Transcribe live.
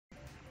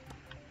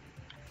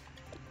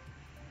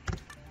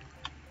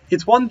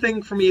It's one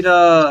thing for me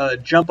to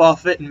jump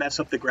off it and mess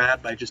up the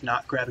grab by just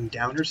not grabbing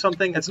down or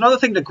something. It's another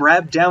thing to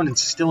grab down and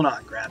still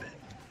not grab it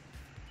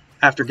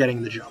after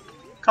getting the jump.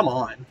 Come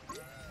on.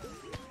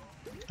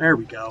 There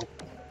we go.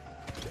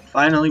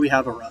 Finally, we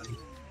have a run.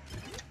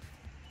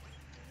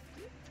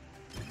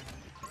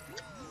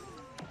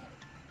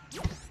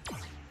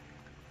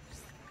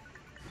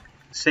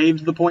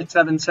 Saved the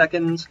 0.7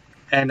 seconds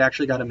and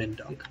actually got a min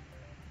dunk.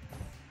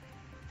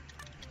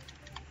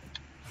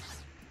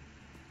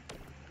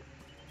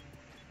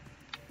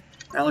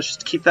 Now let's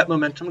just keep that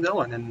momentum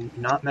going and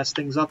not mess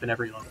things up in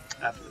every level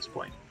after this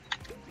point.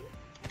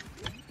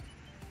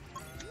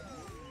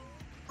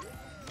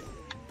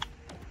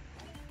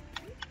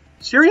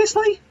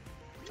 Seriously?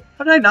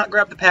 How did I not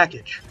grab the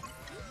package?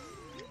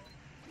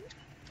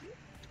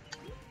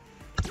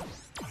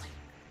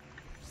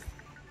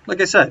 Like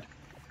I said,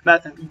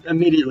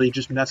 immediately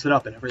just mess it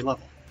up in every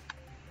level.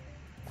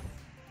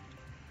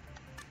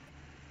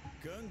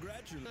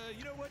 Congratulations.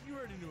 You know what? You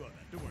already knew all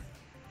that. Don't worry.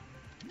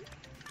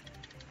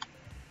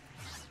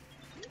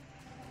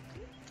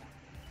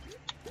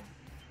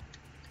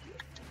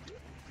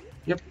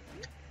 Yep.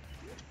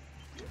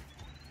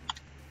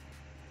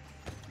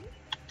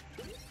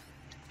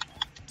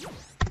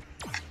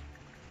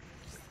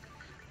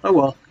 Oh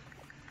well.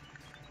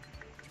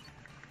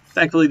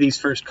 Thankfully, these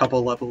first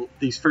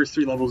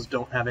three levels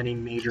don't have any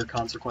major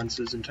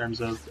consequences in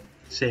terms of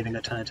saving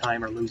a ton of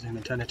time or losing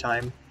a ton of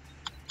time.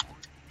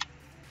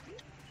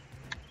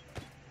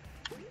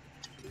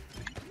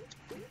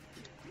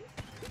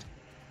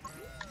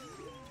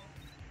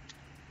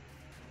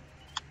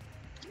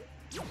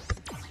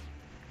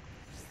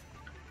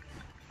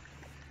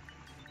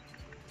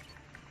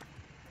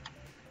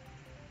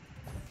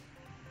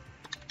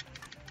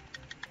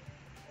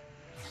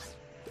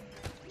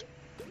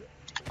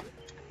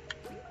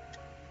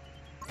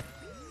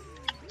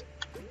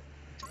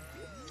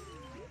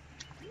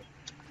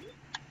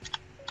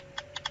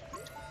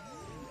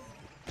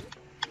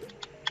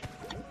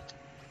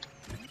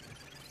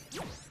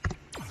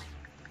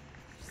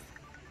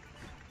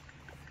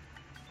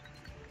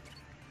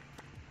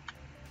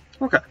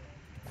 Okay.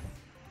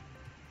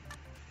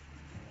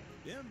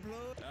 Yeah, bro.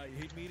 I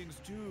hate meetings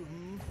too.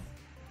 Hmm?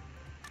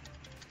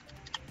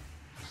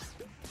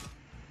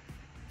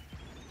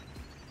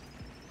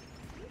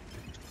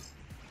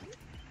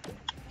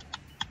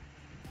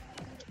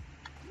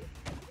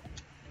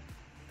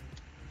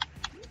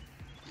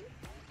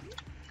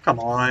 Come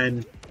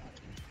on.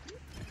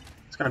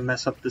 It's gonna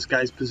mess up this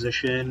guy's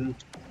position.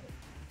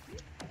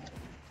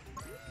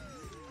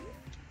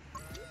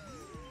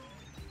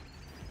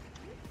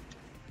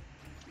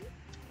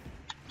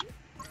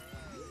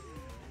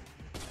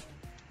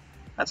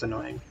 That's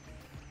annoying.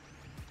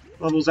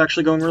 The level's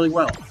actually going really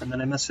well, and then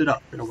I mess it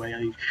up in a way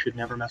I should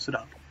never mess it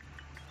up.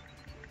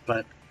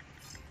 But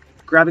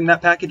grabbing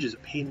that package is a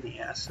pain in the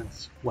ass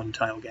since one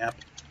tile gap.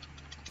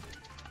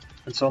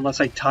 And so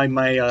unless I time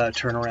my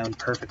turnaround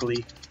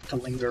perfectly to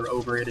linger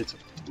over it, it's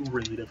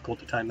really difficult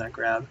to time that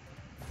grab.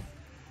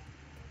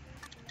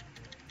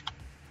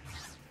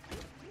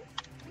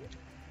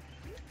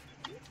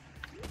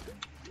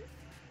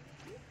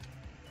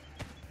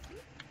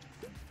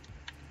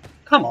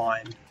 Come on.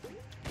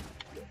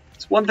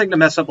 It's one thing to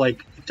mess up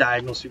like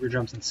diagonal super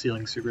jumps and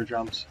ceiling super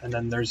jumps, and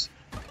then there's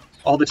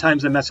all the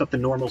times I mess up the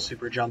normal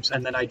super jumps,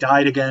 and then I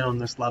died again on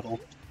this level.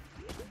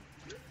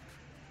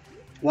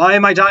 Why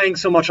am I dying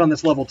so much on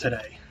this level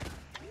today?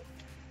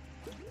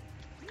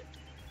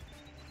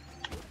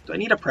 Do I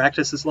need to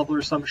practice this level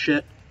or some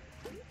shit?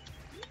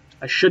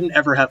 I shouldn't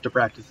ever have to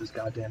practice this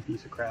goddamn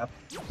piece of crap.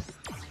 I'm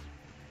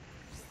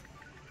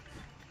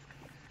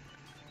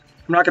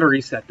not going to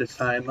reset this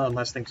time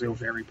unless things go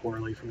very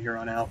poorly from here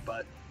on out,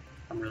 but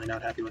I'm really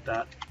not happy with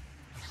that.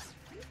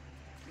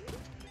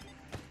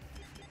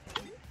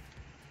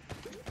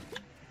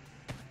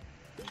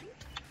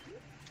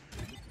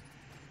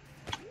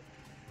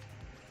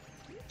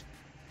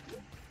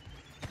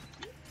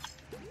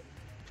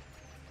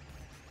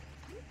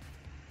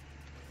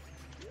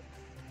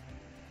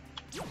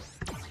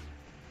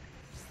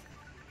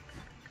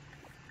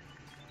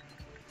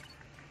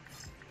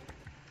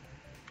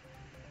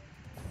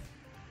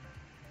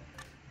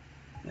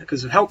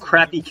 Because of how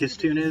crappy Kiss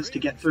Tune is to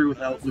get through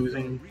without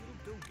losing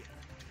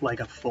like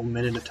a full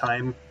minute of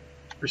time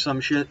or some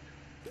shit.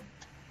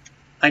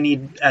 I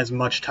need as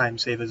much time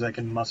save as I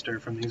can muster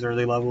from these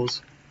early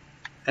levels.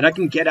 And I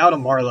can get out of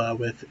Marla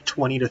with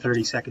 20 to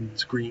 30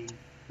 seconds green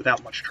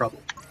without much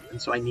trouble. And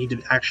so I need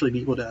to actually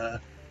be able to,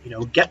 you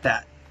know, get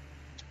that.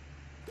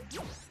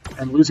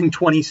 And losing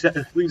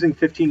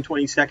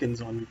 15-20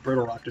 seconds on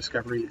Brittle Rock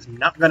Discovery is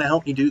not going to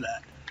help me do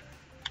that.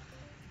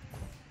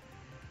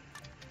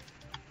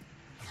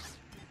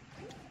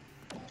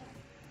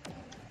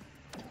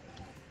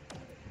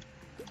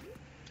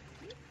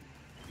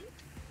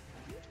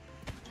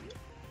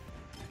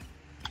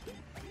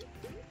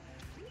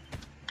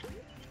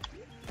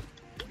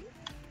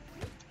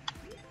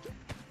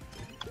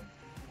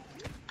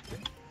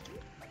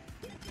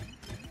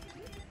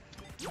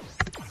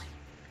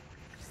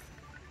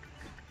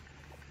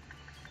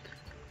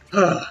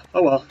 Oh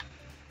well.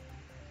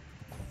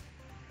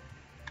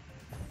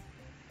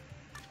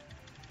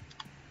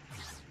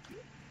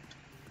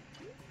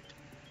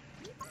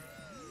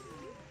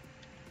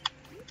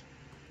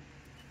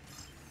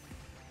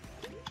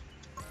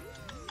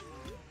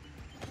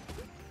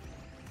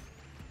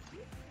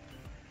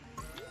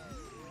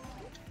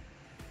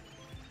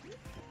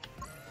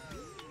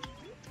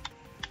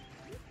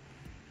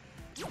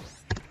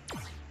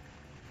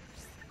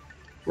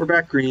 We're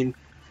back green.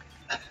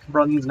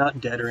 Run's not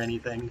dead or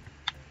anything,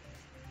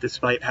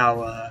 despite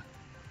how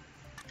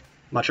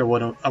much I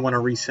want to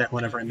reset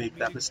whenever I make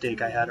that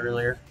mistake I had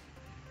earlier.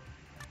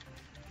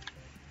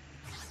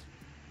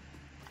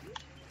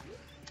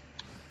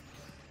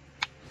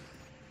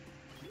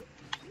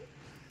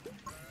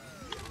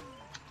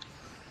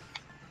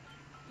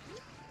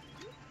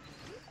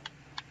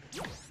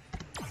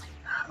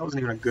 That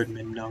wasn't even a good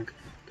min dunk.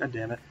 God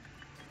damn it.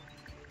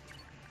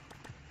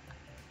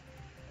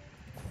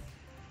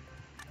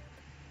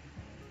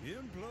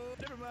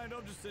 Never mind,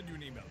 I'll just send you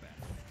an email back.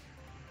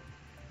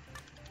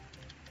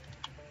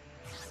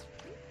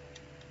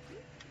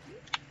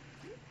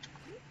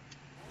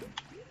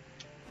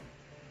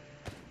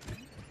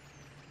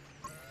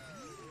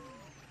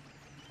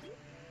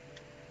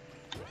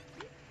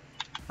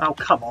 Oh,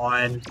 come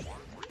on.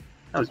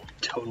 That was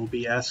total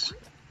BS.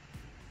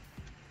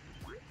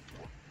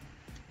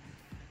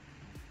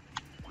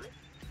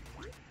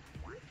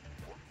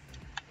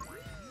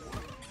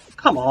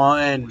 Come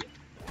on.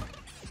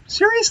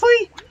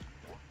 Seriously?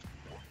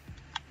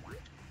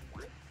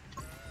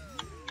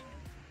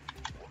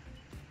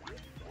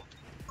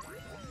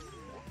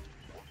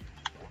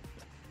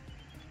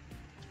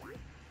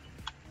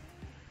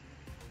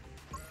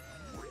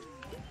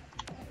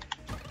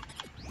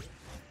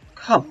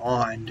 Come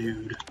on,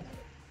 dude.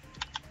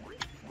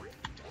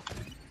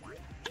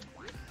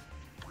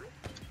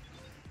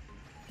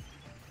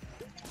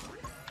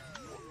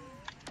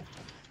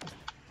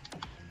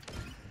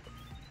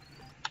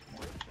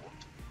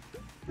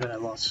 Then I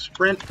lost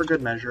sprint for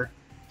good measure.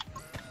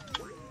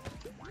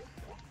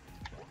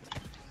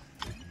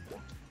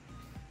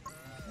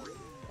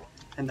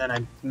 And then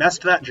I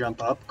messed that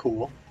jump up.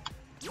 Cool.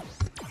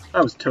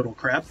 That was total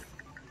crap.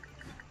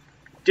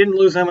 Didn't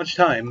lose that much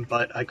time,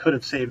 but I could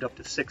have saved up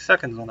to 6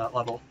 seconds on that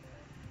level.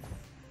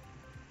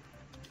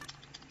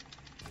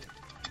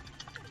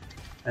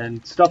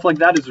 And stuff like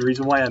that is the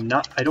reason why I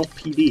don't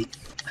PB.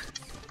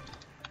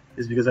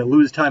 Is because I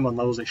lose time on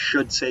levels I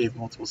should save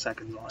multiple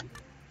seconds on.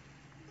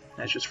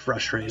 That's just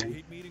frustrating. I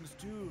hate meetings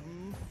too,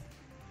 hmm?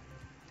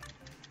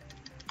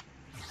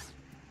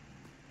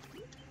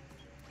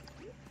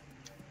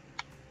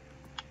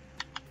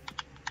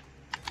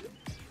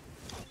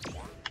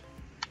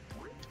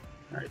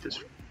 Alright, this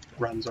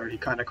run's already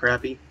kind of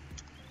crappy.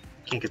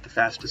 Can't get the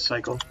fastest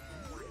cycle.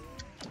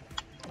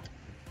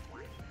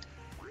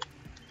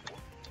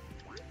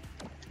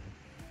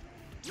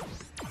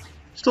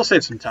 Still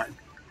saved some time,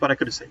 but I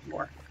could have saved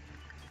more.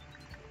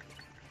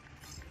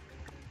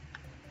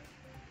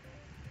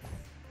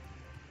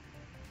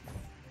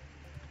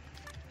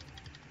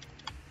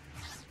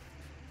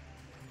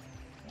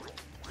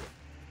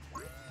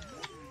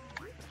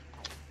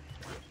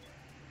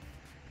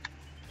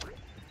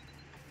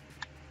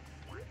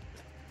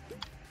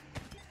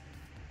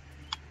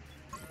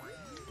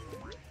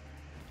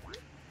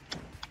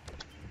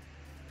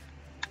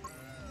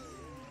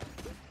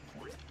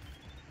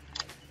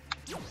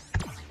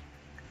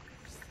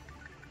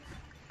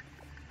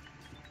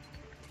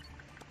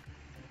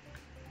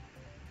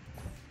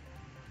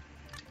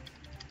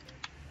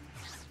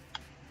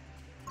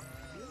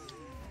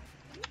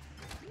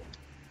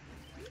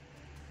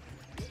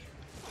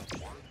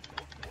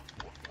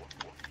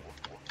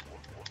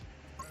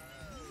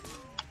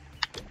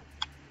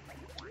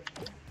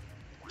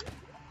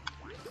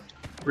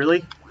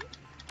 Really?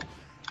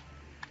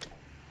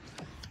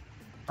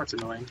 That's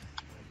annoying.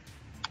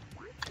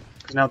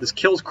 Because now this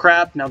kill's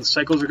crap, now the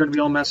cycles are going to be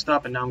all messed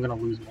up, and now I'm going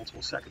to lose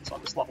multiple seconds on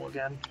this level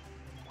again.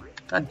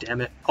 God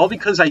damn it. All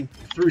because I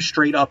threw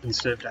straight up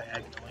instead of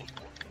diagonally.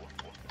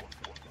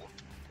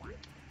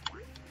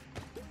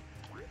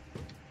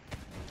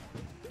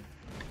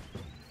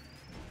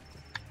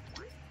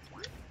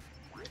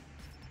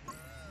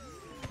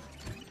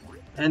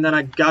 And then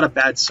I got a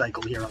bad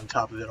cycle here on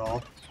top of it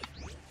all.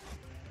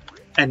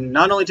 And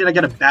not only did I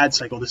get a bad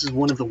cycle, this is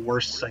one of the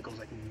worst cycles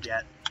I can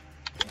get.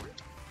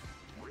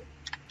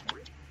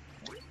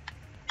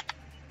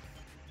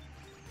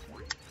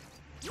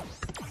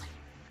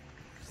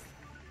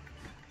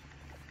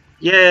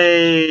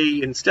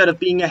 Yay! Instead of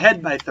being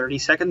ahead by 30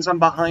 seconds, I'm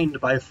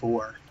behind by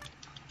 4.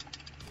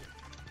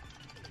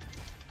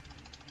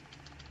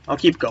 I'll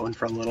keep going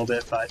for a little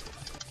bit, but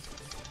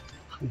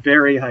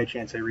very high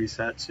chance I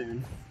reset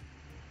soon.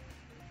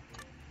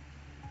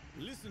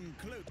 Listen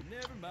close.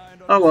 Never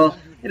mind, Oh well,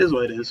 it is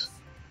what it is.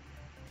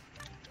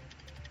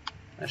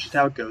 That's just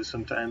how it goes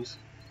sometimes.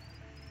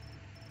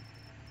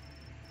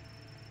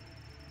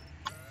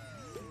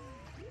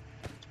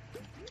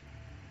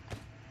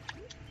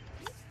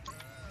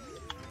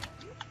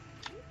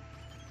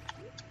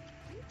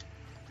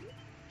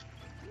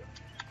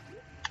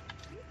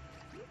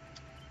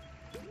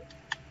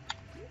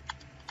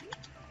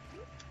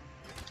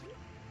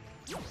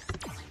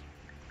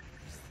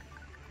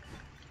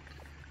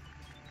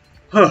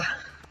 Huh.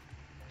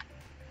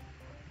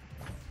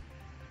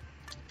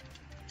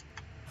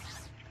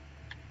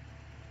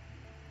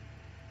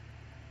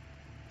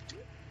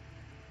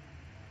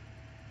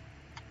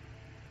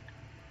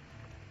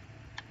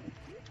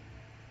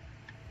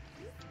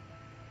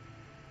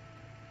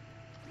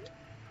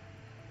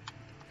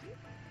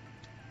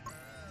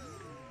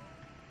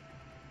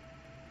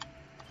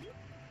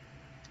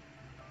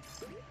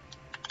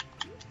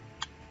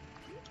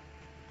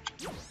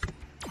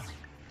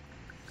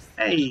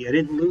 Hey, I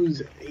didn't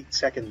lose 8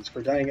 seconds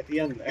for dying at the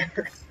end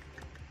there.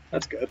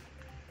 That's good.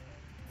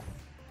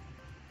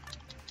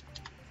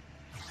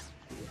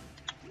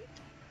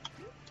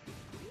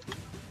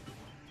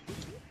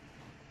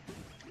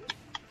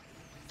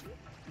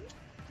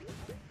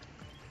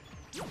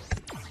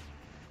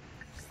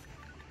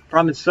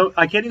 Problem is,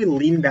 I can't even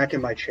lean back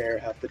in my chair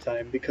half the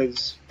time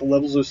because the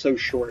levels are so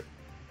short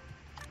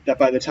that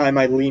by the time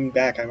I lean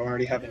back, I'm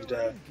already having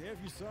to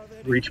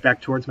reach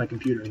back towards my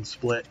computer and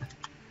split.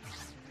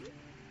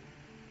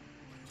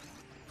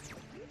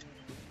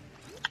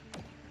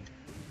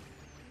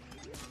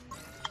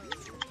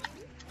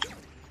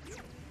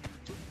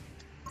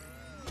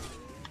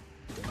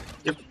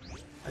 Yep,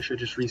 I should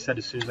just reset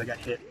as soon as I got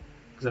hit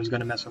because I was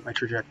going to mess up my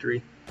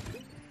trajectory.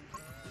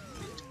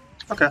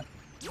 Okay.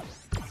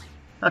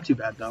 Not too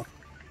bad, though.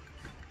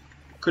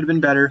 Could have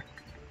been better,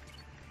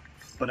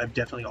 but I've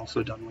definitely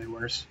also done way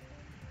worse.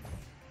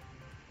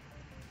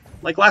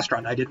 Like last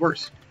run, I did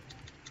worse.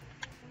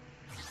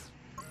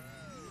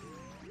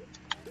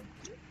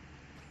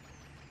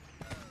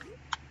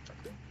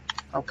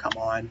 Oh, come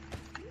on.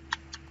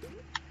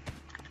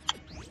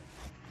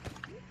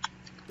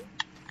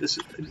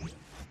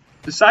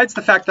 Besides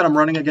the fact that I'm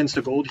running against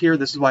a gold here,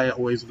 this is why I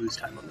always lose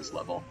time on this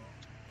level.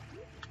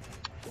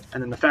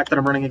 And then the fact that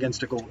I'm running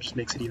against a gold just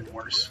makes it even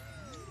worse.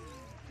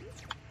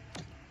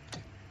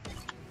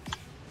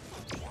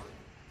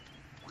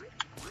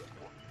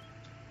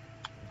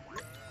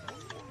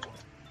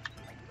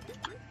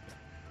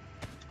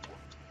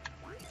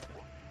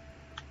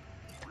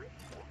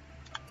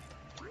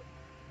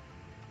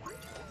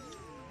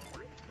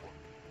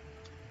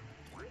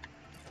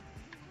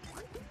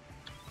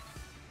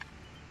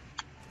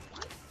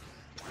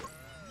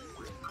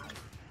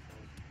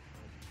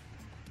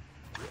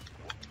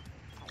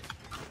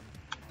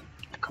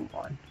 Come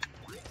on.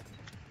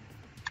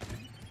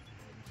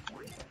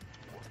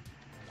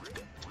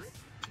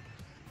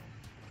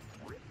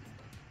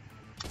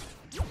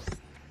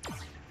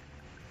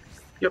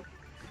 Yep.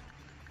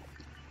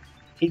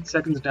 8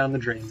 seconds down the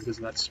drain because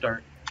of that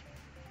start.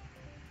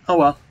 Oh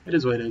well, it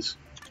is what it is.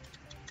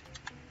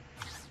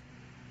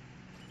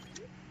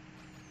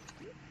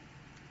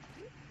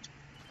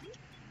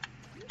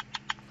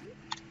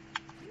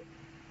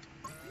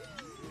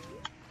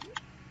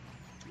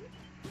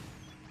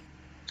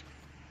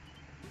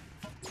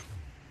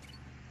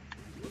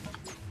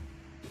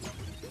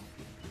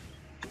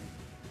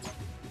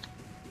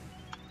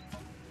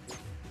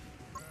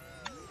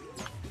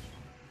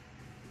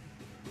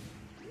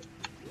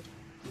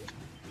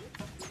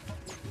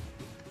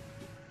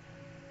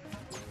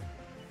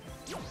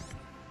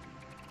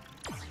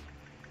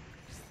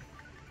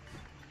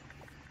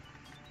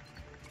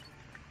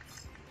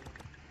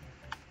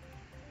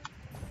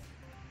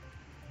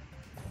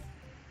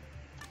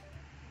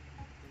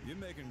 You're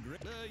making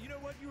great. You know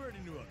what? You already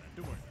knew all that.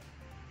 Don't worry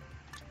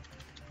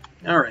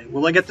about it. Alright,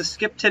 will I get the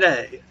skip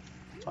today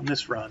on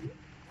this run?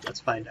 Let's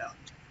find out.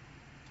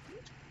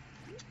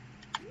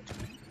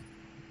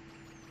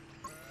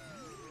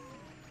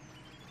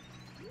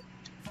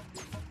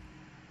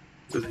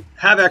 Because I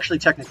have actually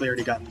technically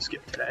already gotten the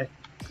skip today,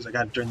 because I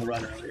got it during the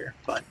run earlier,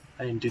 but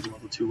I didn't do the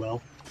level too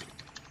well.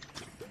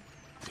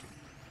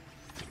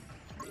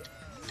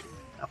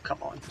 Oh,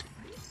 come on.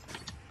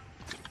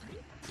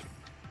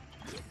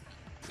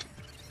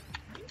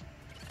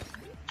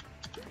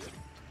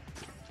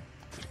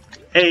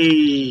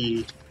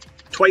 Hey!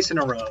 Twice in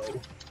a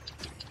row.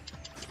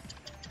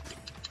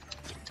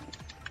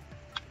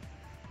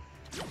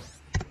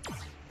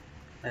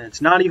 And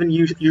it's not even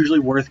usually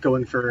worth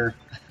going for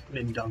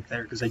min dunk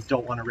there, because I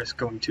don't want to risk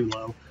going too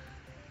low.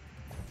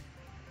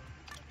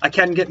 I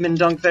can get min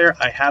dunk there.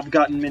 I have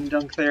gotten min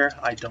dunk there.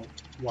 I don't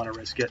want to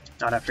risk it.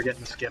 Not after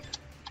getting the skip.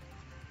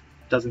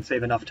 Doesn't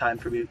save enough time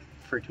for it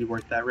to be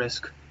worth that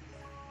risk.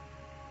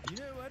 You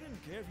know, I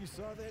didn't care if you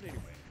saw that anyway.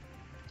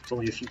 It's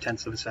only a few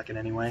tenths of a second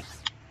anyway.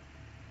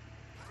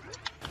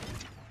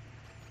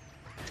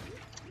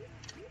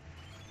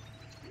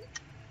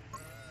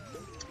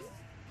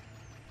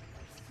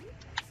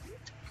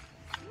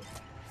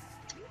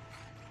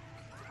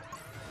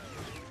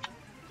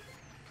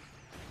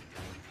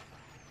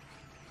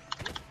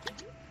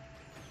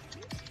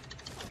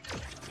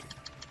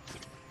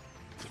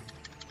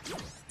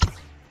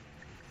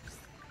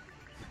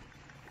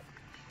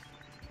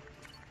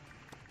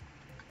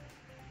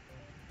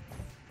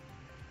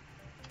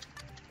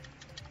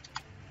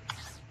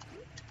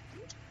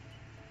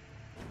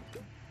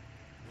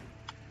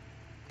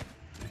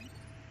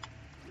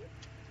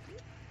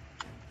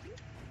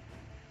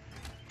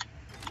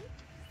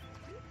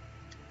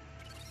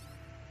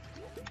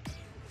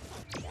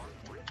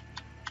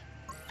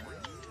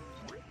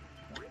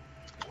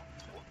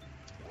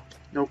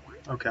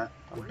 Okay,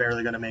 I'm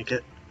barely gonna make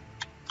it.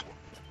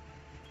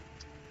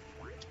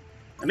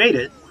 I made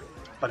it,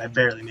 but I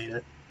barely made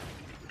it,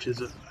 which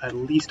is at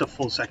least a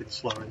full second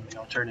slower than the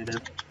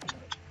alternative.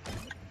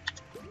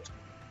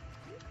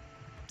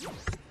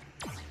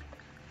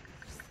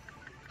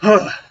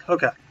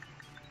 Okay.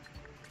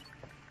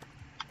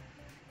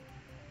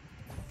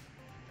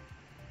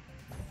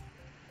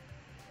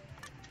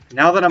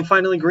 Now that I'm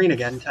finally green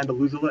again, time to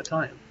lose all that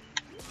time.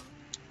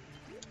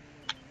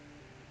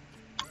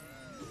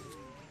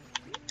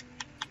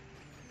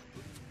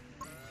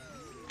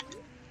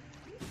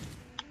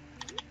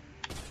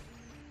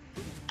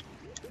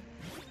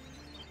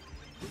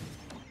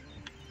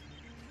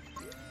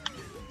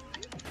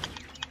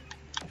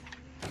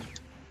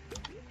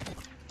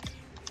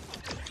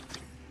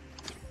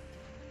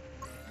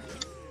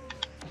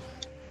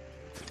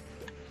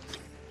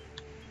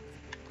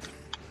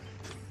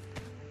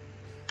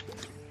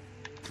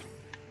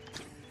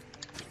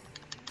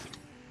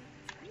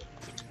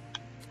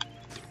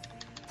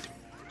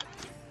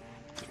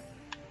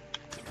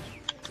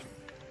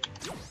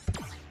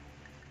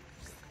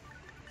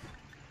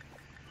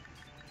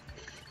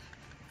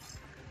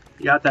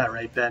 You got that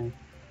right, Ben.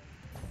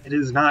 It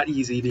is not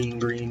easy being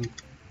green.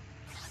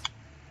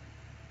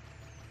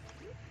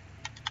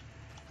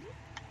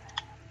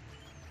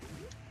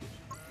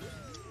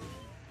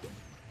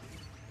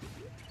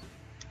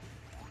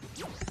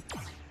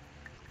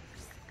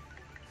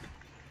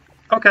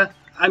 Okay.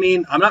 I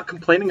mean, I'm not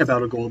complaining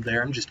about a gold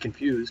there, I'm just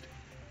confused.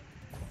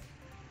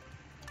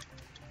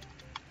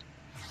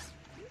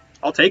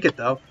 I'll take it,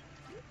 though.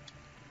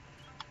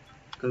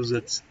 Because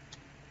it's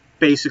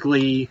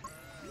basically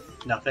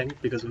nothing,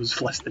 because it was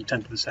less than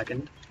 1/10 of a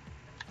second.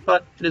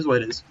 But it is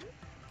what it is.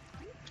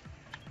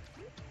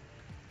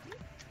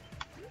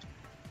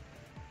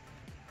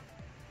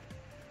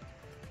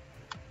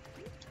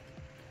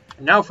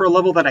 And now for a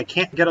level that I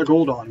can't get a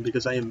gold on,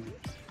 because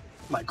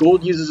my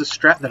gold uses a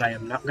strat that I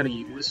am not going to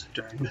use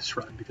during this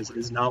run, because it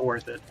is not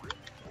worth it.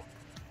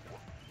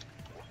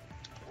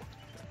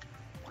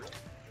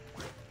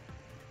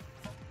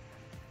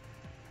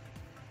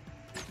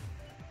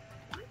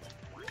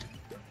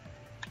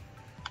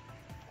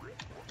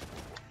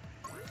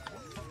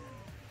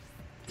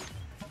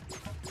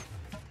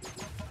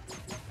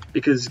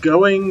 Because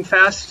going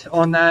fast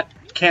on that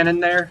cannon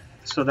there,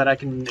 so that I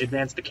can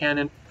advance the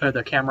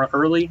camera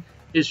early,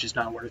 is just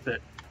not worth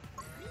it.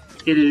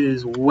 It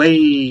is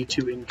way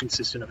too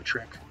inconsistent of a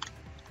trick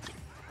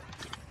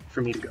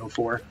for me to go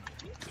for.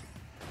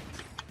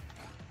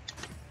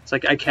 It's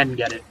like I can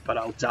get it, but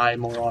I'll die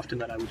more often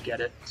than I would get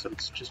it, so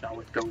it's just not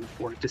worth going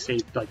for it to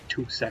save like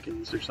 2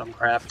 seconds or some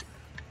crap.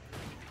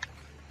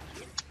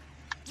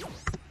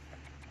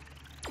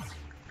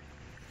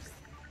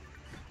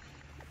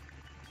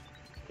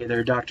 Hey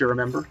there, Doctor,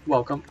 remember?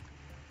 Welcome.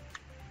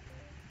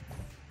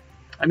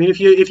 I mean, if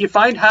you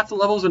find half the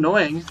levels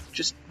annoying,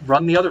 just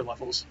run the other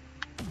levels.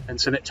 And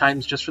submit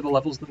times just for the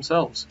levels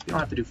themselves. You don't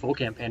have to do full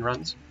campaign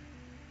runs.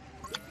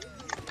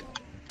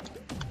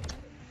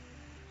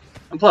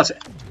 And plus,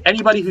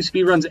 anybody who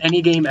speedruns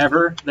any game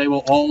ever, they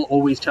will all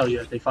always tell you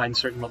that they find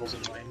certain levels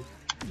annoying.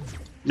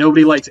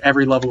 Nobody likes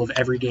every level of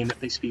every game that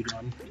they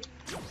speedrun.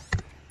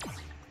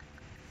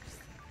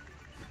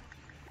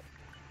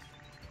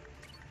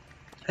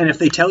 And if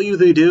they tell you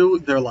they do,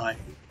 they're lying.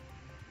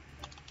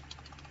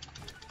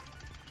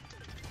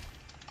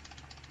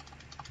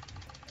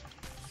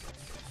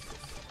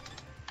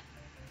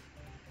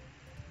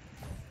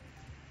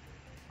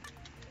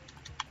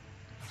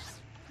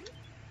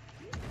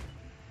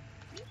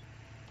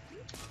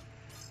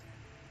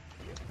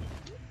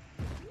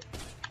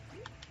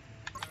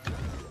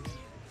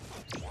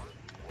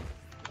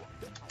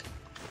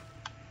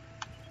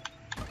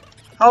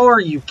 Oh,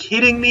 are you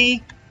kidding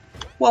me?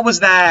 What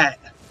was that?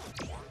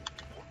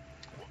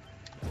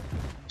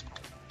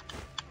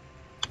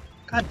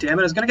 God damn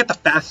it, I was gonna get the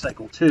fast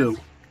cycle too.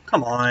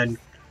 Come on.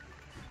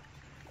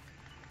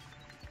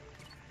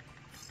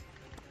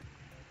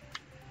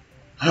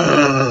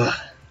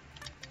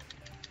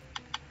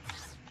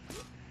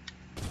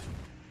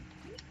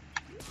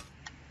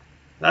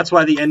 That's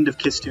why the end of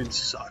Kistoon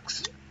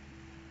sucks.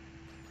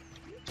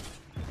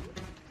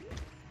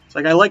 It's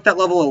like, I like that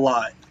level a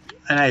lot.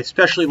 And I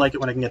especially like it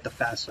when I can get the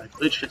fast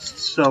cycle. It's just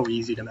so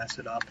easy to mess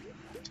it up.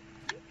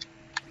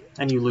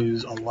 And you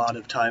lose a lot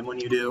of time when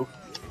you do.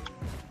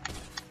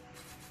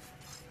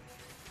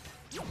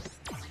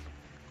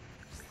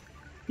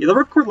 Yeah, the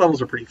ripcord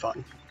levels are pretty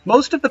fun.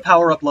 Most of the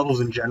power-up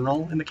levels in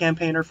general in the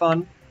campaign are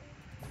fun.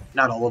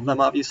 Not all of them,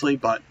 obviously,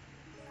 but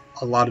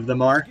a lot of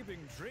them are.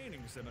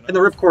 And the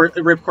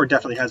ripcord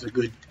definitely has a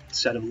good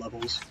set of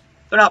levels.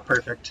 They're not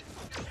perfect.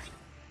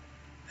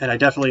 And I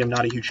definitely am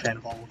not a huge fan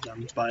of all of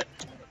them, but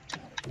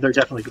they're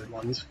definitely good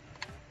ones.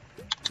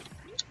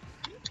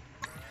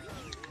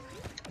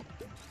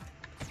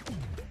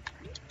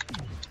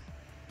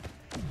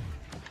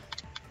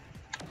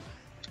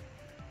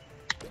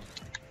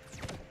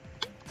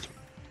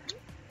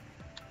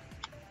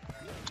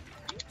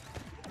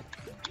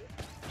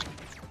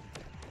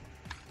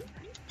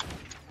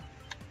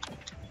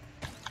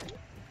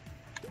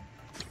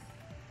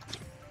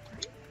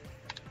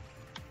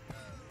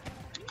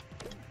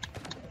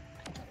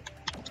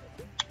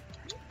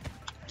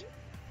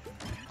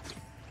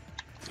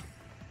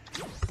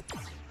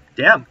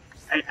 Damn,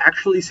 I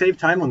actually saved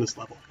time on this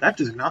level. That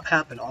does not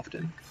happen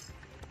often.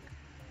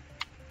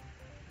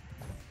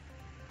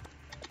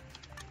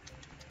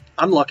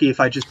 I'm lucky if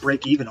I just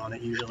break even on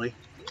it usually.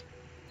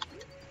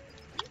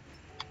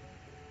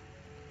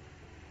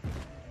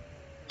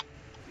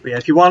 But yeah,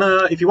 if you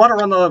wanna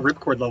run the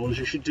ripcord levels,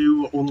 you should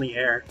do only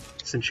air,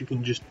 since you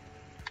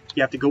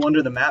have to go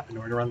under the map in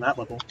order to run that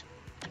level.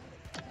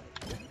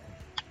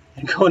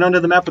 And going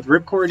under the map with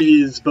ripcord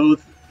is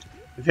both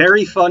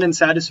very fun and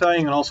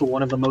satisfying, and also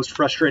one of the most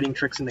frustrating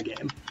tricks in the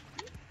game.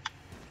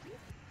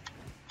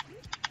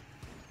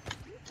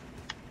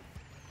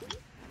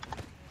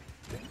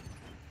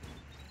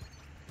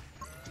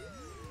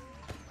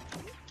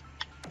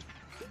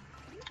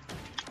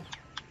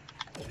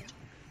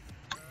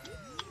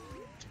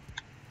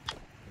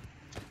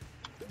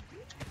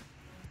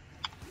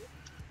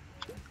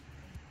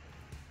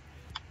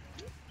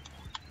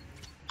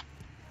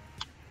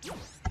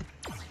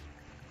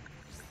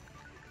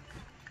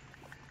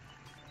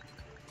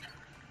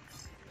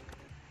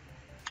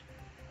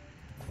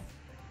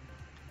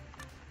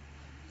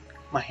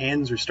 My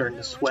hands are starting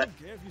to sweat.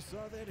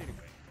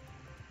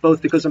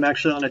 Both because I'm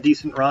actually on a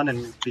decent run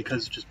and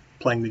because just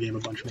playing the game a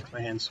bunch makes my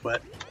hands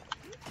sweat.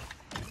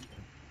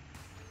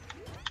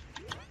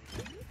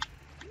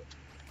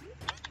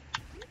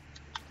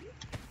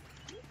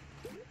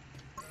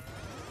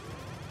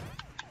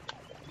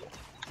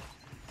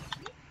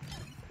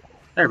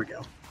 There we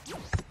go.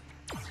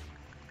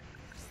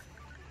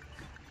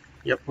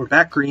 Yep, we're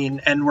back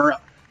green, and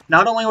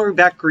not only are we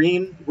back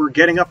green, we're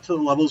getting up to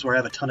the levels where I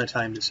have a ton of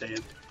time to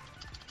save.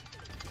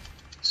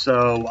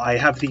 So I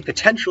have the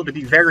potential to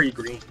be very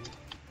green.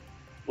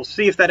 We'll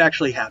see if that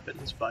actually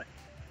happens, but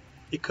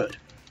it could.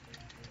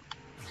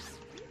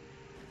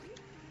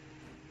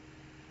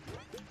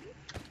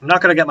 I'm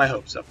not going to get my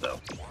hopes up, though.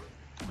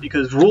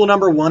 Because rule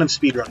number 1 of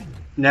speedrunning,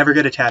 never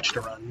get attached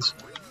to runs.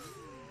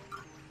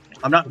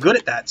 I'm not good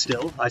at that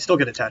still. I still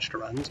get attached to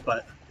runs,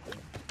 but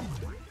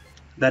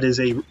that is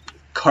a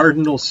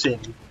cardinal sin.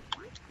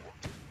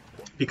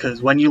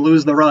 Because when you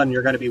lose the run,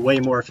 you're going to be way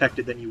more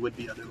affected than you would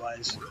be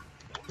otherwise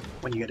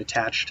when you get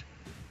attached.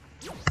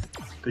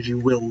 Because you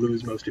will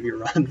lose most of your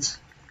runs.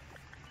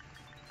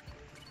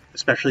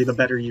 Especially the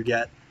better you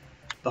get,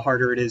 the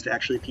harder it is to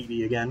actually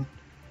PB again.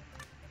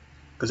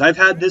 Because I've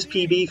had this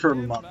PB for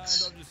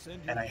months,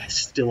 and I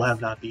still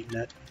have not beaten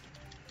it.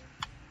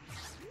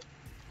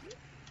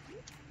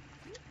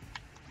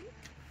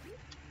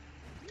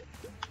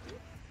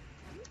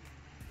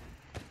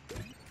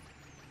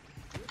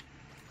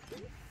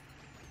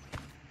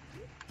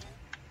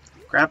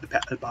 Grab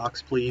the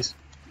box, please.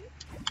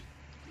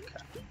 Okay.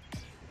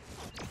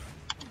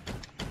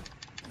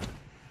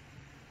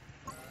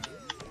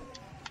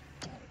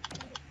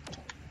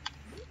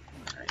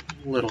 Alright,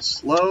 a little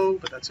slow,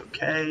 but that's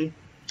okay.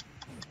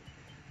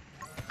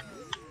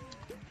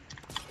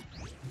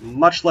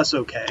 Much less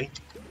okay.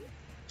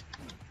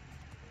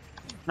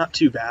 Not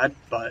too bad,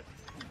 but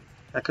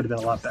that could have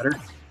been a lot better.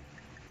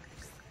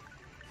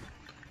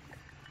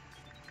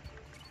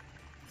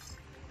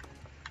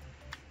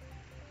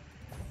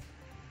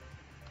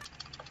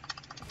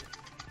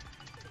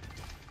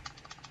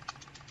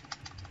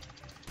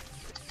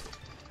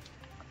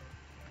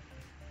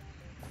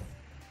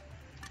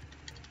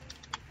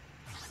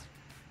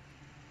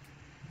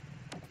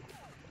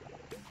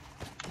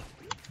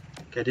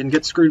 Okay, I didn't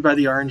get screwed by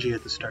the RNG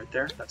at the start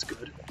there. That's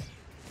good.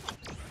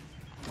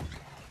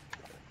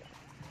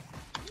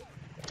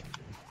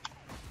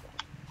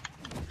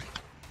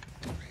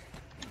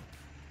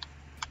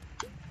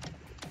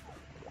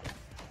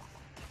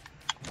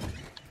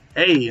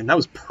 Hey, and that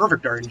was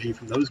perfect RNG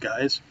from those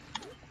guys.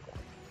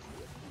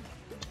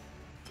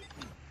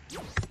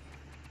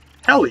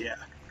 Hell yeah.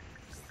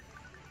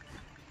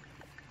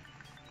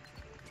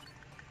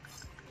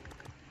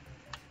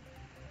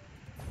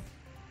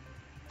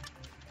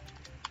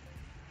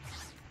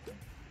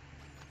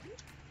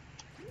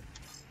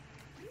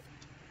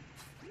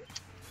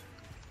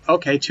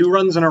 Okay, 2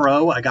 runs in a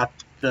row. I got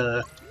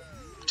the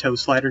toe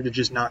slider to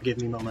just not give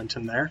me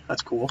momentum there.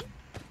 That's cool.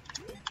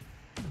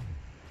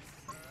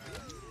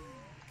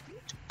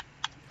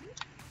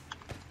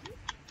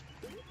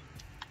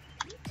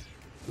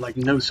 Like,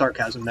 no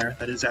sarcasm there.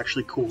 That is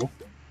actually cool.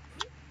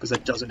 Because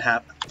that doesn't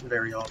happen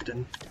very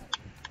often.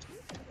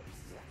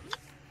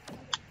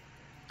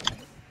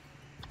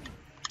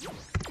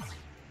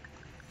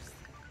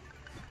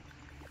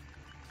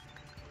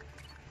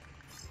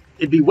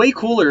 It'd be way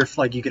cooler if,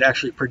 like, you could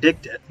actually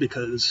predict it,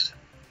 because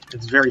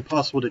it's very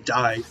possible to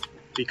die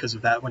because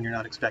of that when you're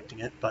not expecting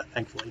it, but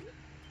thankfully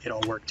it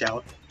all worked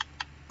out.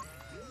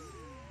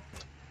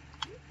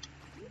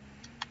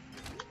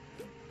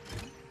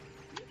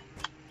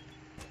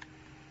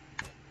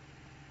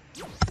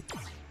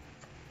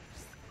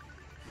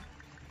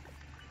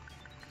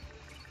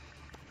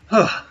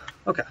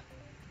 Okay.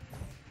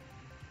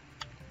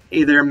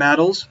 Hey there,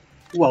 Maddles.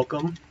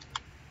 Welcome.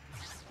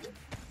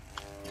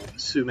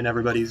 Assuming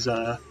everybody's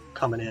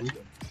coming in.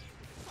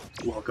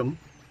 Welcome.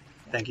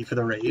 Thank you for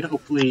the raid.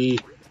 Hopefully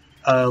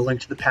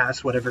Link to the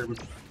Past, whatever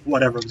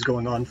was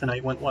going on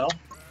tonight went well.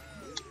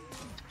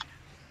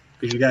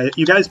 Because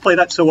you guys play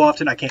that so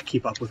often, I can't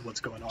keep up with what's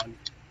going on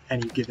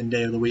any given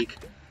day of the week.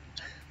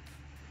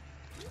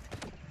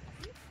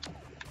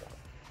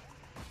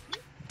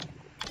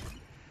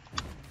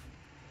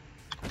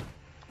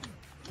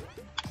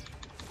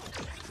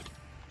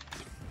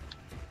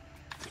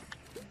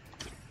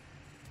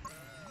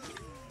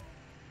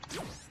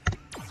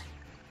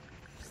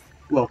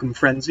 Welcome,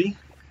 Frenzy.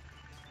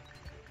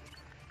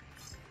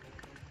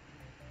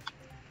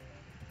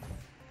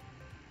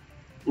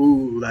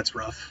 Ooh, that's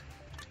rough.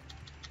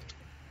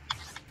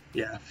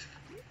 Yeah.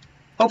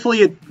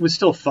 Hopefully it was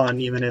still fun,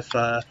 even if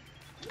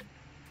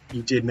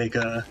you did make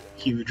a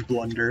huge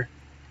blunder.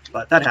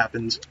 But that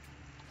happens.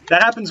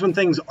 That happens when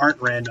things aren't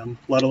random,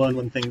 let alone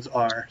when things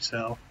are,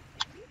 so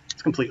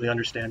it's completely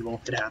understandable.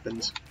 It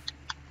happens.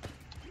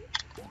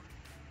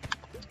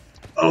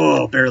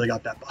 Oh, barely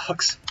got that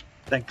box.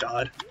 Thank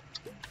God.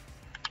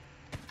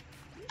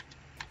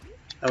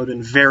 That would have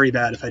been very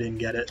bad if I didn't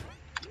get it.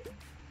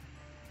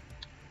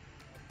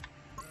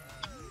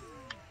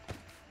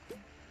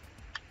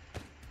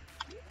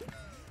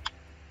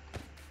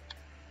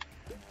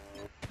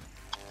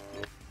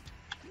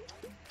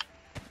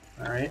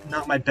 Alright,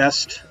 not my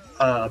best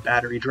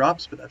battery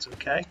drops, but that's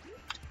okay.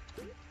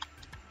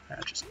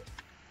 Just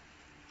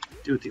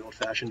do it the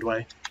old-fashioned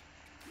way.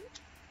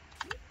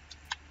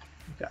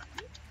 Okay.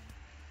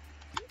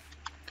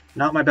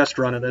 Not my best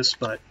run of this,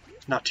 but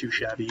not too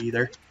shabby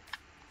either.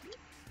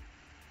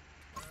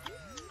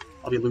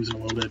 I'll be losing a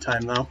little bit of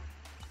time, though.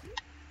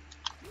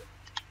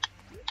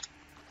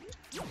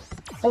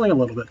 Only a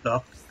little bit,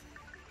 though.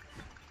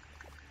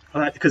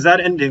 Because that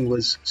ending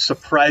was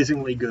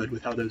surprisingly good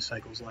with how those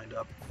cycles lined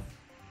up.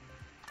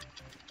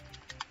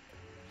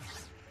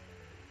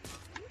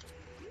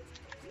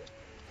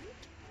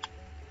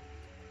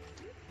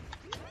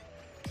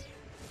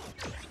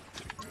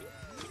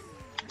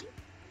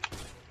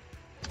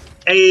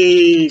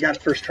 Hey, got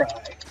it first try.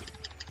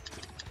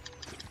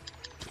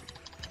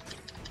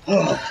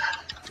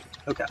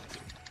 Okay.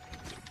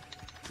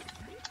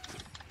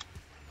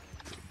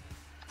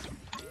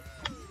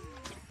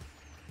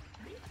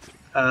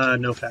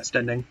 No fast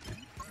ending.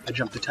 I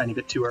jumped a tiny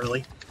bit too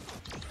early.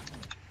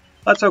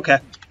 That's okay.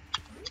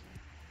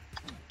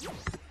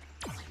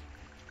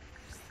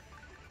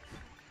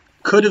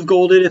 Could have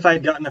golded if I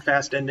had gotten a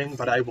fast ending,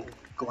 but I will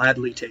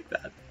gladly take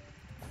that.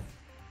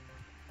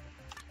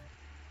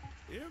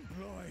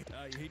 Employee.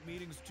 You hate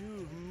meetings too,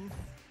 hmm?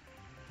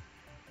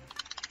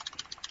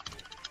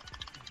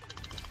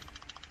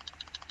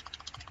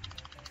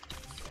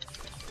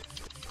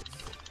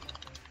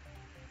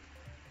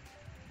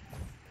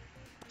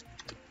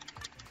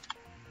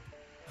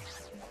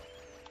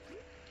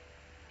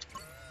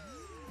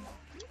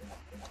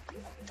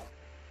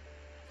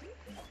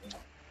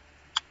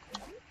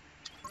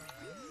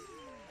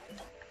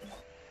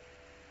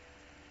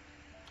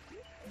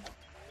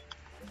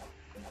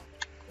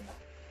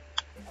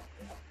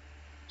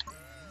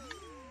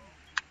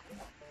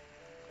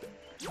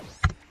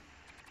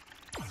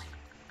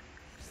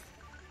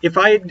 If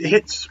I had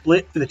hit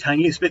split the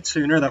tiniest bit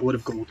sooner, that would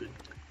have golded.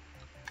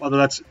 Whether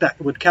that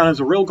would count as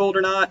a real gold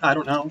or not, I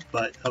don't know,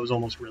 but that was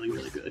almost really,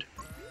 really good.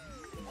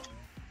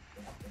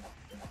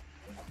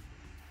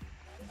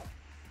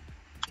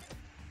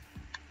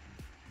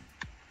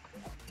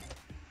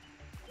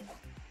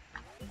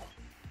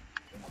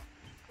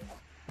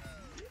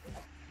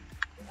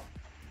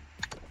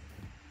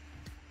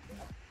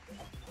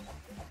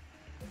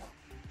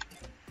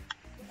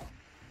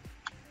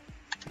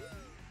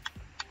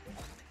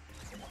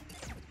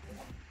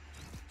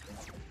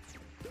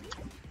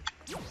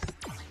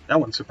 That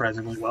went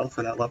surprisingly well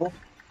for that level.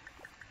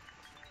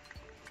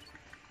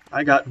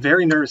 I got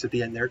very nervous at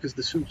the end there because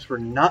the swoops were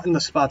not in the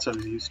spots I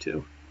was used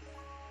to.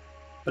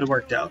 But it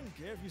worked out. I don't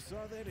care if you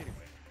saw that anyway.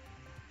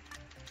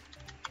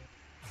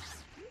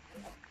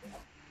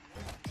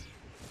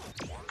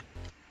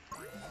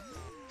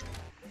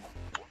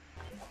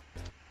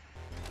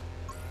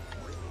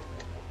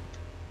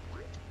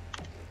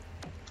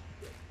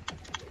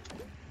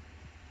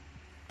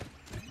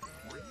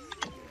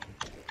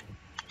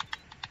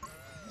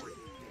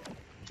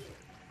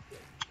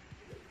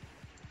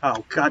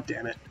 Oh, god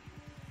damn it.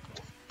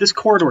 This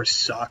corridor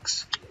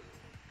sucks.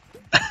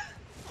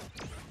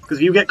 Because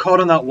if you get caught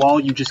on that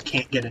wall, you just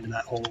can't get into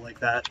that hole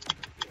like that.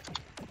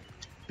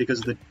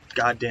 Because of the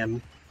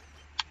goddamn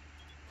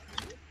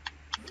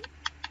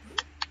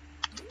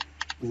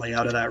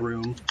layout of that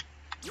room.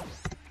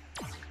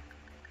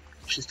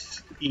 It's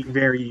just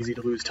very easy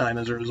to lose time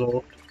as a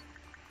result.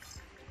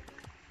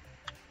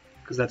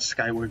 Because that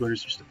Sky Wiggler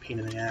is just a pain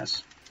in the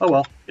ass. Oh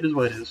well, it is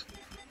what it is.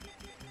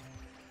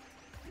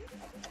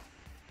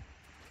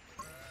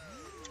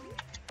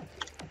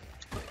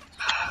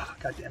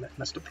 God damn it,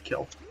 messed up the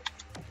kill.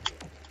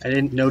 I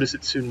didn't notice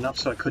it soon enough,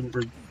 so I couldn't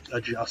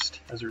adjust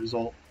as a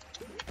result.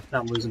 Now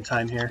I'm losing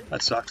time here.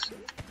 That sucks.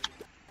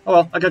 Oh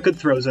well, I got good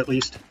throws at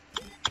least.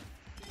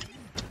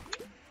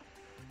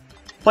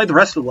 Played the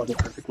rest of the level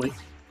perfectly.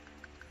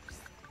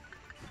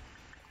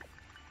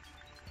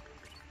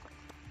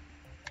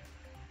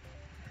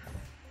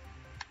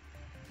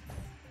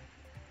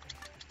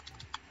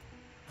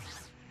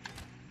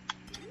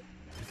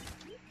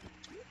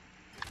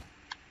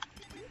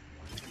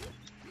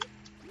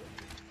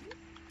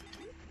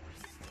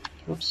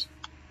 Whoops.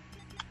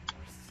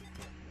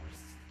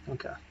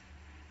 Okay.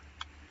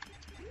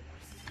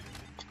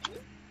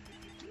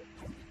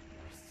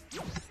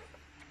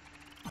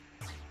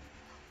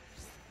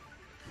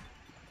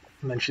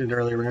 I mentioned it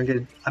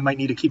earlier, I might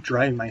need to keep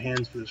drying my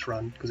hands for this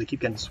run, because they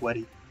keep getting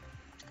sweaty.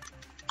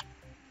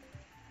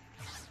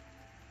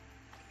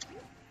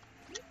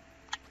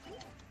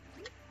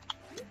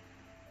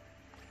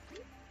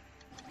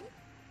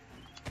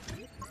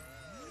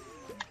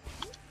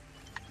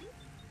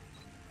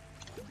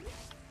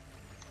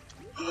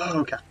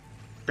 Okay.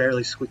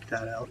 Barely squeaked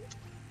that out.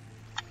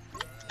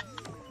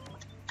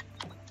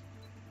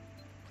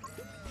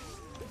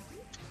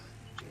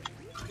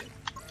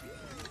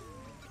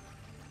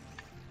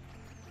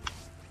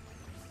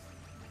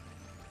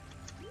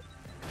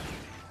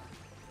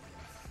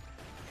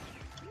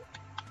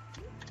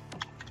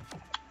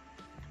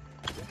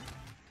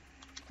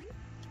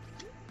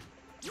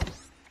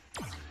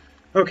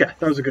 Okay,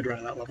 that was a good run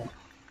of that level.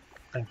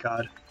 Thank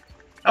God.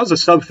 That was a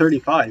sub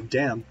 35,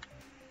 damn.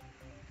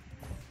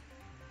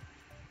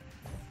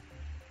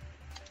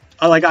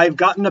 Like, I've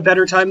gotten a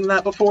better time than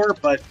that before,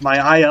 but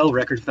my IL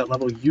record for that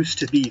level used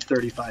to be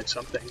 35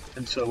 something,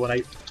 and so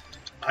when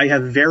I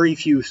have very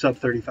few sub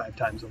 35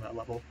 times on that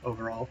level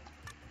overall.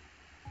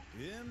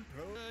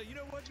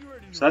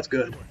 So that's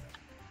good.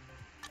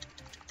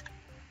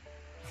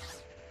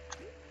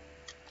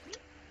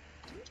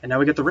 And now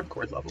we get the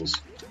ripcord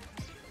levels.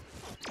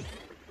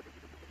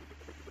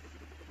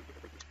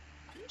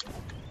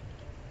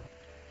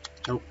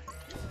 Nope.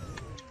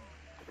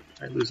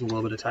 Alright, losing a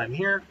little bit of time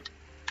here.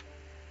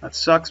 That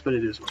sucks, but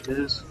it is what it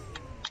is.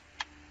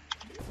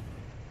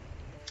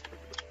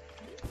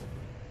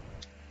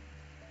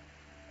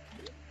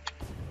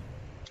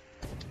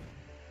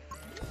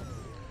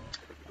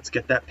 Let's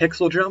get that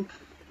pixel jump.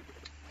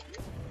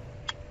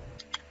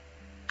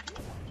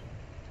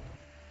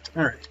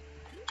 Alright.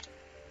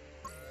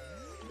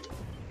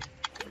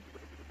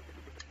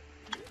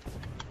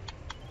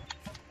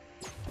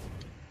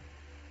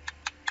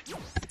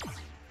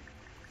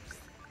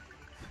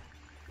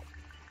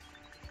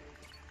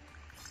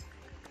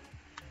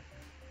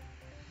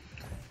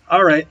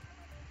 Alright,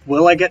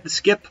 will I get the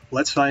skip?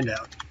 Let's find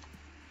out.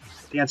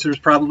 The answer is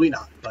probably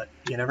not, but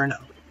you never know.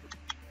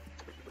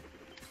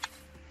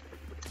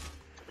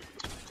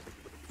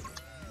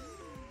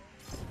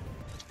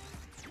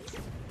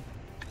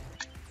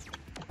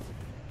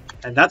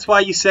 And that's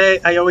why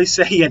I always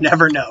say you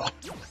never know.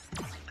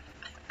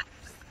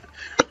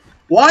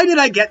 Why did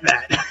I get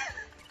that?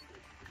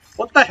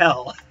 What the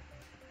hell?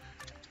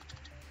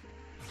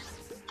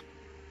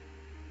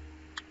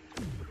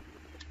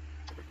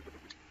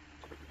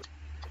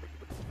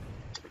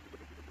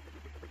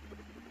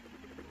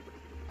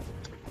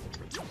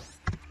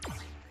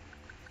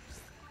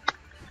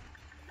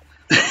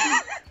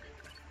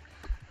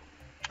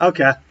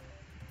 Okay.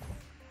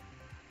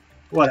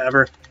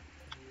 Whatever.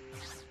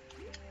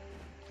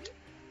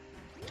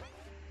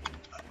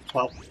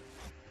 Well,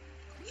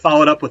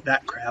 followed up with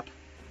that crap.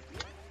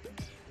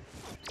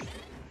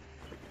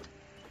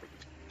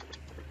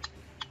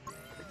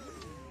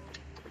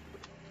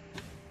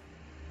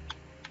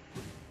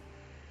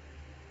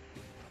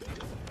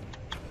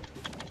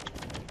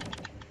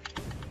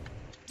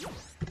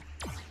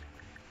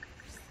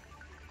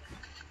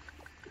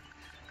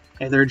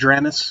 Hey there,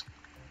 Dramus.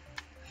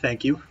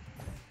 Thank you.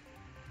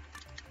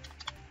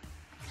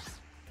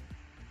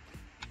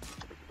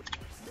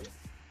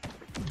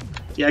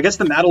 Yeah, I guess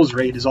the Maddles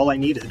raid is all I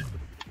needed.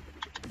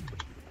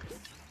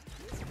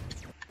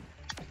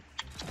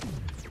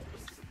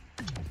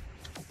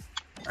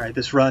 Alright,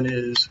 this run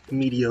is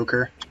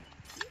mediocre.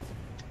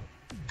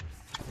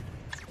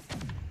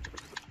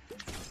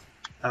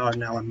 Oh,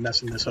 now I'm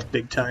messing this up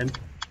big time.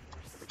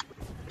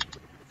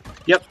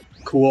 Yep,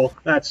 cool.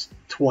 That's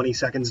 20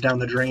 seconds down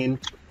the drain.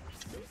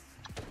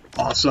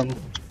 Awesome.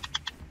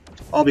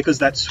 All because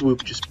that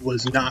swoop just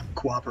was not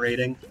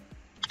cooperating.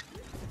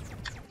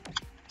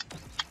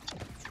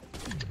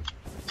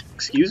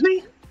 Excuse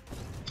me?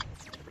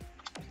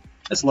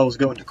 This level's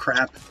going to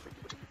crap.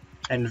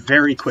 And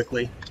very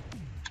quickly.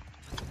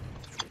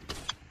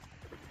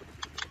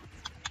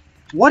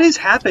 What is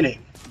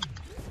happening?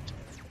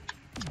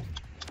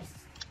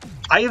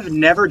 I have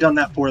never done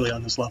that poorly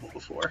on this level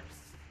before.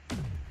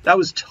 That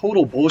was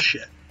total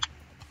bullshit.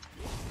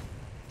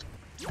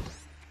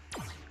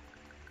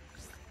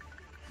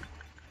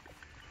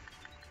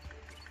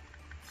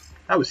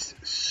 That was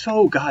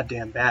so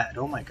goddamn bad.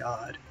 Oh my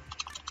god.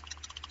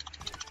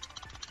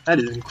 That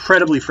is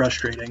incredibly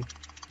frustrating.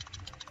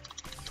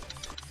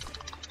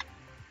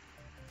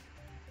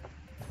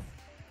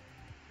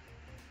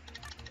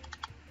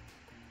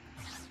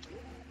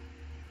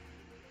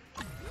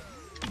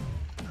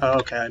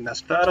 Okay, I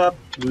messed that up.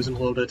 Losing a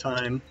little bit of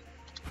time.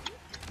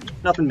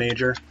 Nothing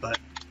major, but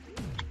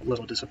a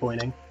little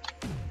disappointing.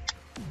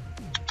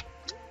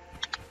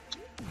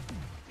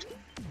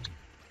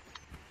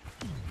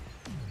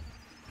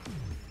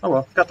 Oh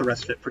well, got the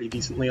rest fit pretty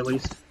decently at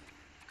least.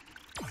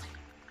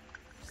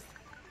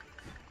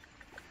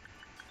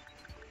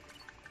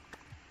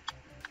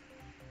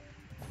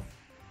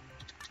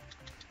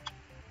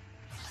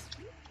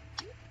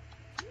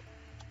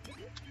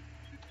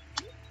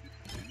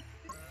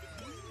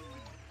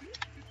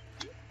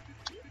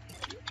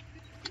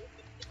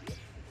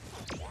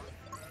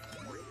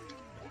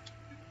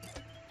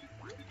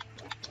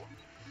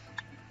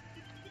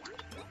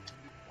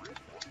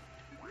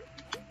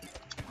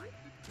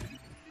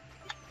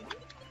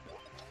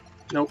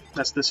 Nope,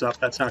 messed this up.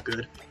 That's not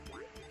good.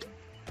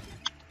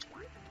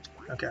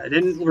 Okay, I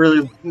didn't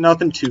really...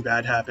 Nothing too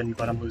bad happened,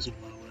 but I'm losing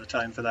a little bit of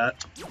time for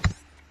that.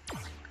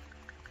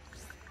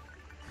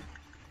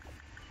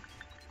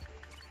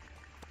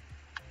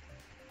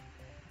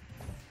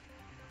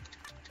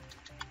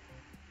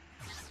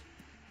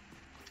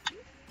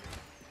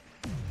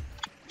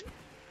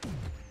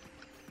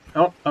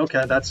 Oh,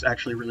 okay, that's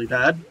actually really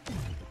bad.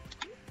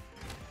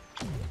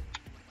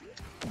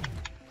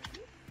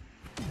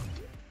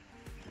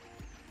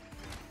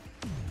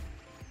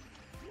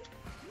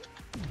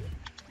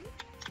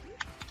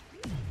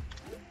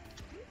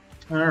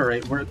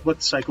 Alright,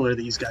 what cycle are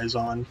these guys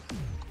on?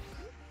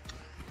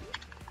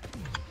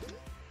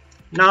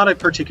 Not a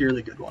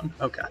particularly good one.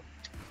 Okay.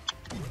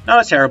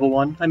 Not a terrible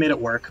one. I made it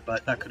work,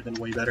 but that could have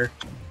been way better.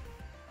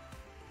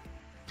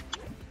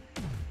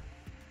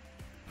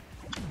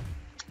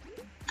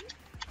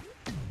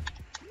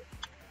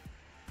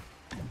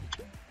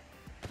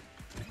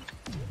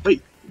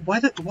 Wait,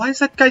 why is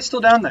that guy still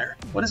down there?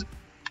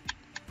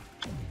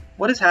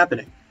 What is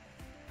happening?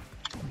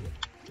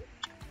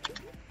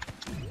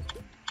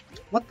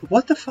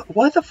 What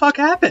the fuck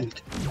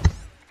happened?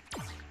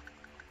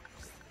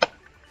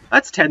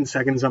 That's 10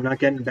 seconds I'm not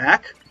getting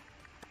back.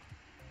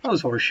 That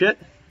was horseshit.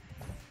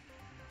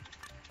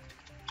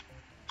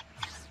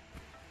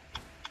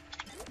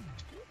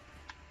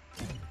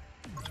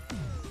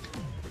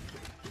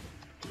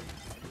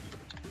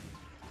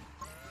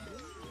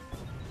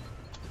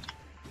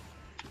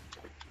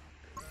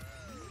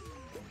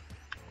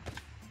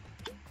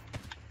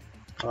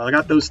 Well, I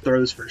got those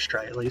throws first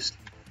try at least.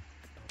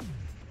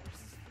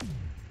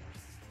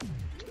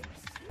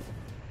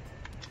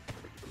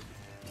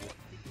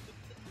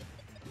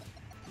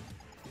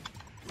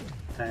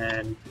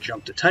 And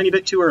jumped a tiny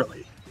bit too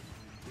early.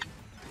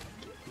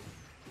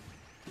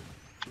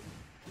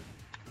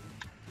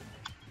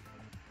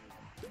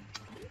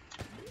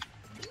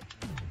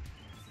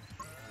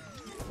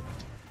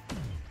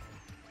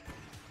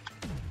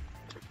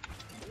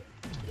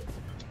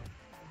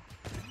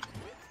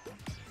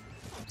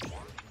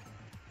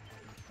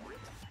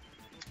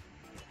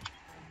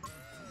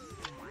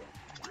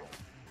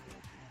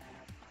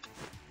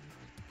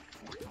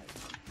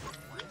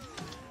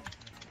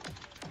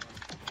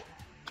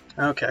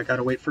 Okay, I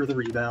gotta wait for the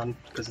rebound,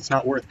 because it's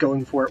not worth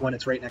going for it when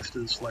it's right next to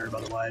the slurb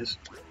otherwise.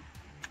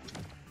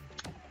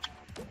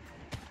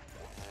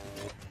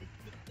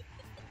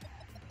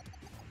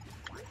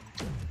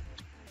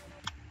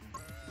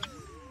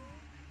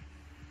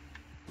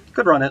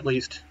 Good run at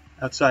least,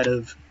 outside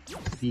of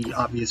the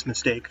obvious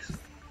mistake.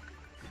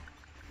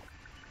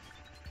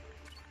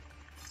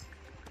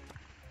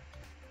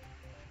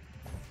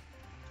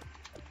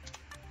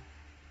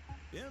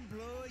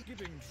 Employee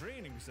giving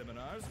training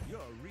seminars, you're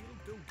a real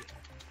go-getter.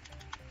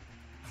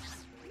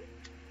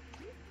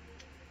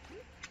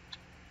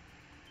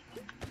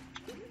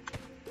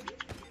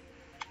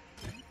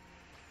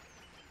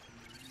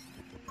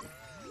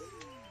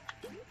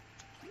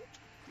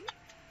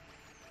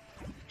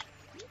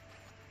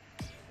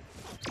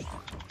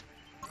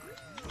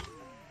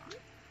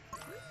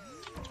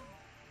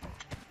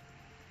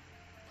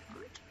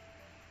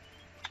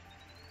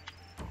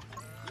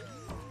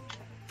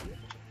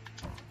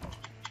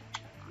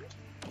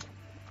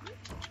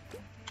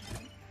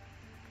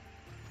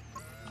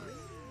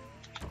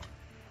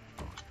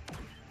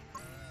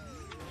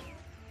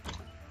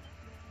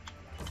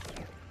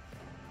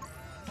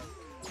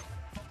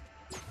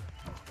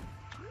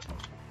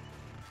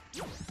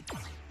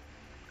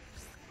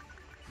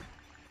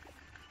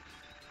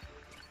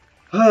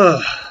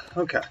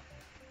 Okay.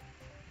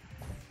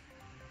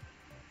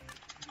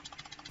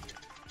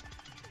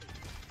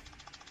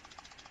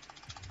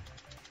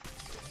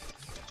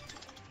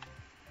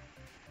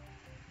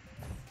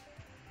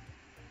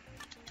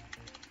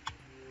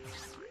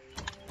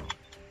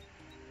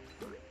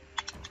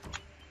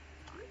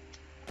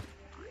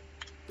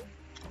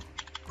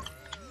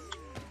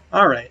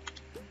 Alright.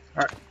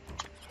 Alright.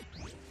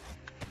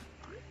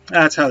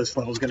 That's how this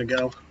level's gonna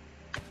go.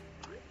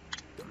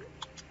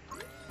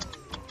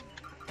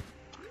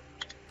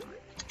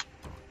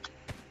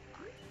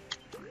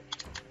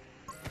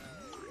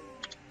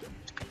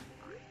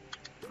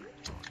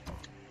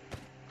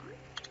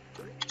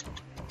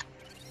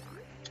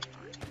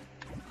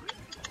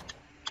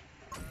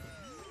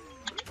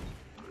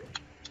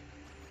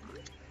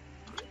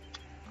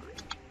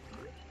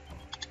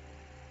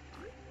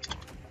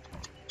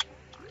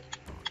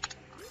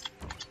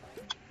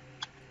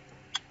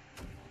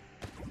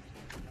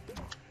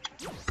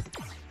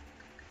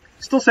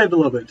 Still saved a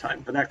little bit of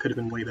time, but that could have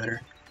been way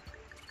better.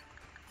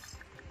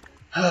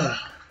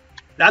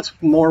 That's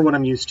more what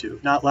I'm used to,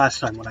 not last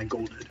time when I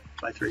golded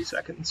by 3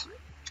 seconds.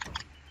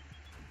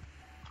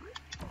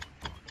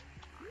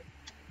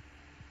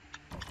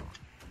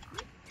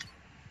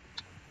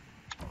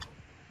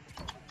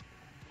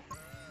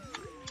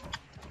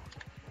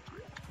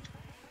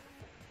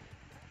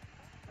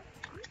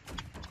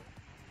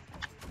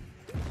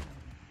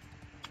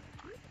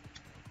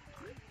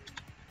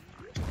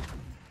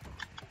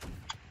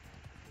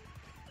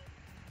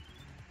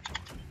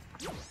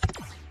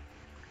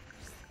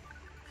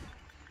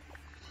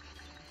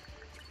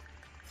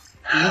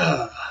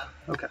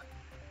 Okay.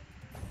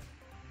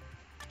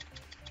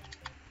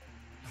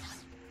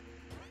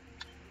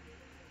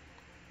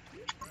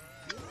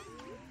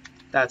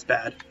 That's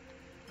bad.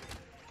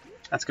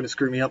 That's gonna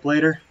screw me up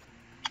later.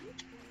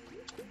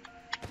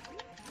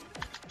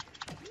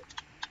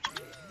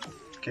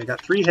 Okay,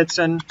 got 3 hits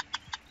in.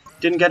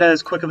 Didn't get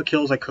as quick of a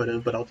kill as I could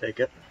have, but I'll take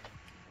it.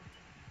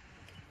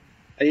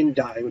 I didn't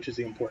die, which is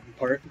the important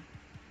part.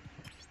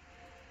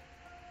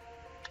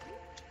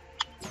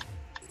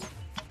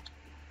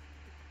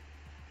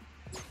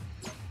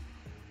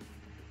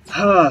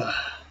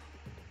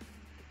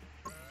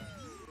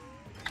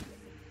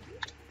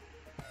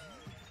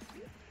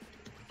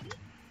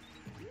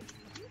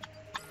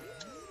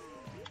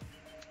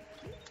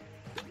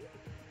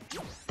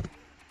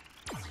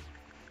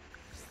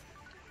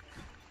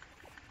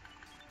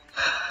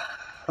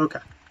 Okay.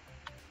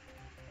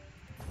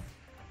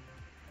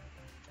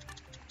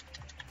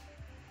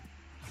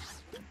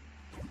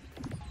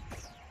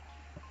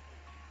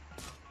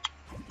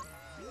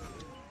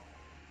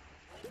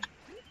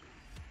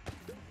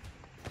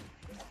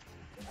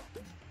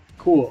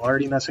 Cool,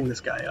 already messing this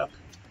guy up.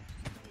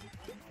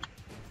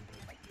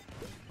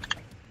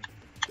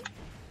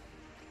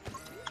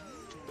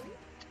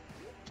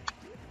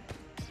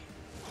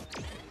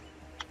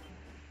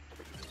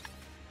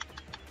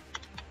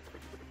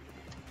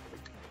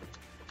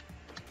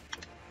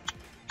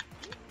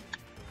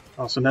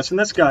 Also messing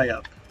this guy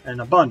up,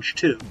 and a bunch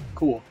too.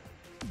 Cool.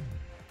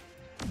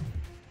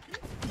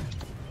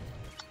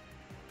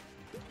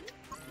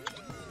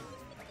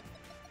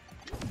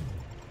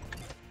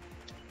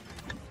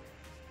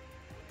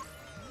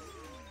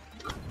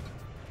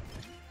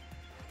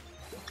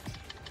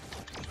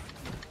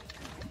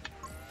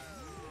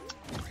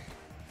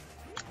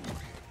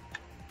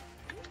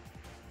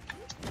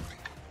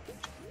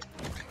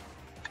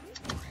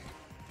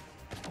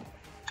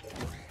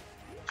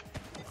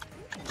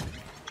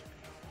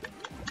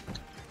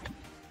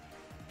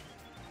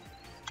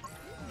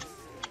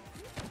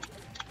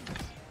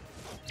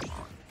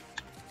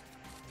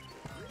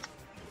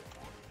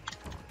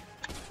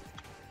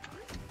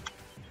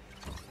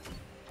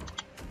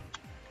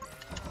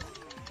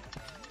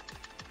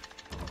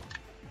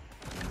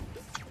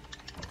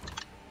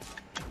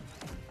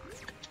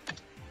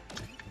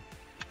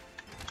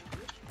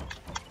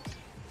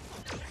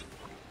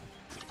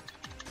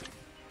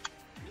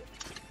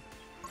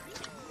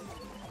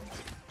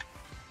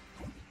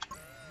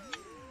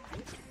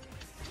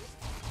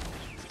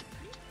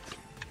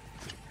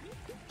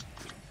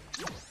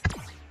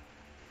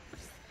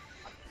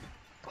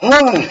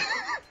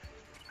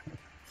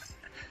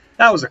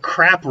 That was a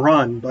crap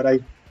run, but I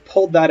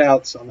pulled that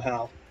out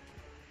somehow.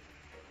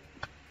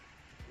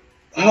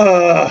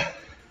 If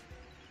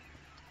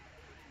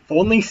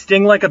only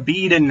Sting Like a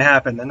Bee didn't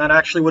happen, then that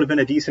actually would have been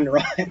a decent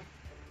run.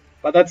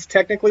 But that's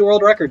technically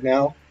world record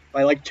now,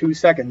 by like 2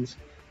 seconds.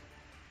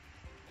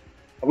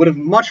 I would have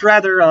much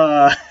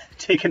rather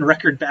taken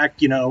record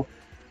back, you know,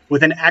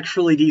 with an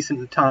actually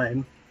decent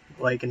time,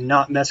 like, and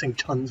not messing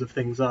tons of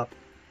things up.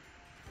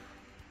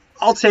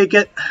 I'll take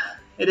it.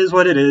 It is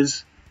what it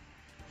is.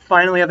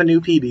 Finally have a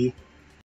new PB.